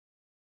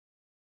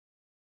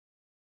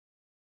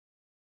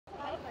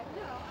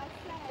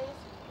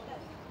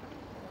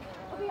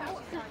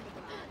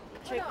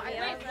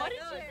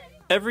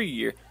Every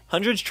year,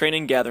 hundreds train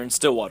and gather in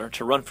Stillwater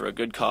to run for a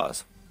good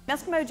cause.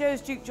 Eskimo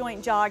Joe's Juke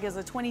Joint Jog is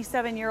a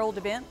 27-year-old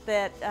event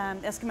that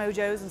Eskimo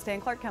Joe's and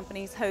Stan Clark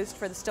companies host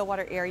for the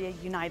Stillwater Area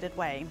United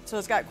Way. So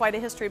it's got quite a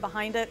history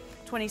behind it,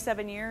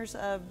 27 years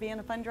of being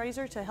a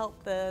fundraiser to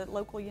help the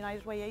local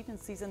United Way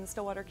agencies in the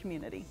Stillwater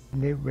community.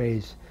 They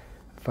raise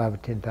 $5,000 or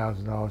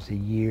 $10,000 a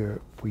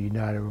year for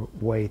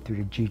United Way through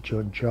the Juke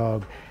Joint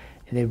Jog,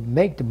 and they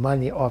make the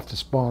money off the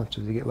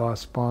sponsors. They get a lot of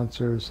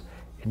sponsors,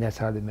 and that's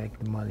how they make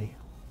the money.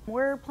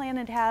 We're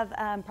planning to have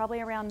probably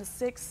around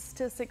 6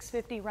 to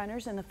 650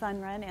 runners in the fun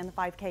run and the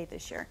 5K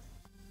this year.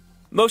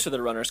 Most of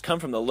the runners come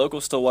from the local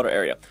Stillwater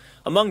area.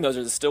 Among those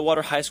are the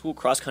Stillwater High School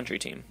cross-country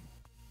team.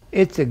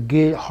 It's a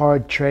good,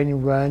 hard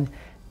training run,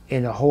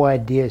 and the whole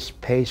idea is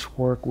pace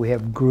work. We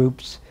have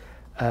groups.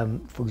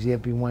 For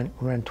example, we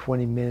run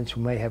 20 minutes.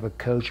 We might have a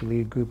coach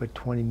lead a group at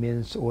 20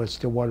 minutes or a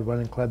Stillwater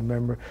Running Club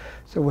member.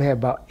 So we have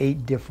about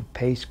 8 different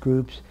pace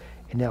groups,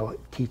 and they'll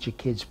teach your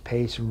kids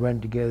pace and run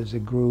together as a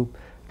group.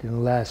 Then the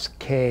last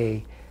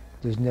K,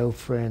 there's no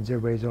friends,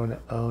 everybody's on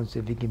their own, so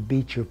if you can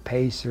beat your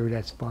pacer,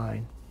 that's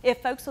fine.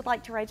 If folks would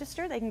like to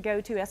register, they can go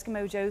to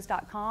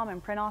EskimoJoes.com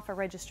and print off a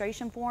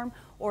registration form,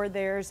 or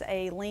there's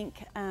a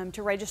link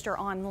to register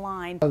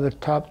online. The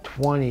top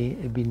 20,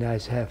 it'd be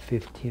nice to have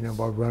 15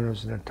 of our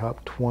runners in the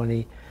top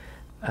 20.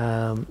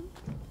 That's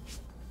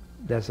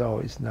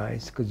always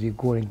nice, because you're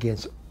going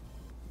against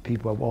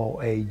people of all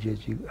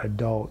ages,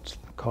 adults,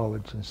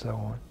 college, and so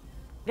on.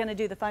 We're going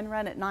to do the fun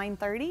run at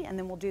 9:30, and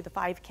then we'll do the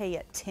 5K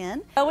at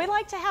 10. We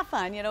like to have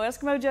fun. You know,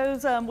 Eskimo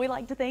Joe's, we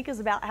like to think,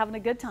 is about having a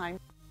good time.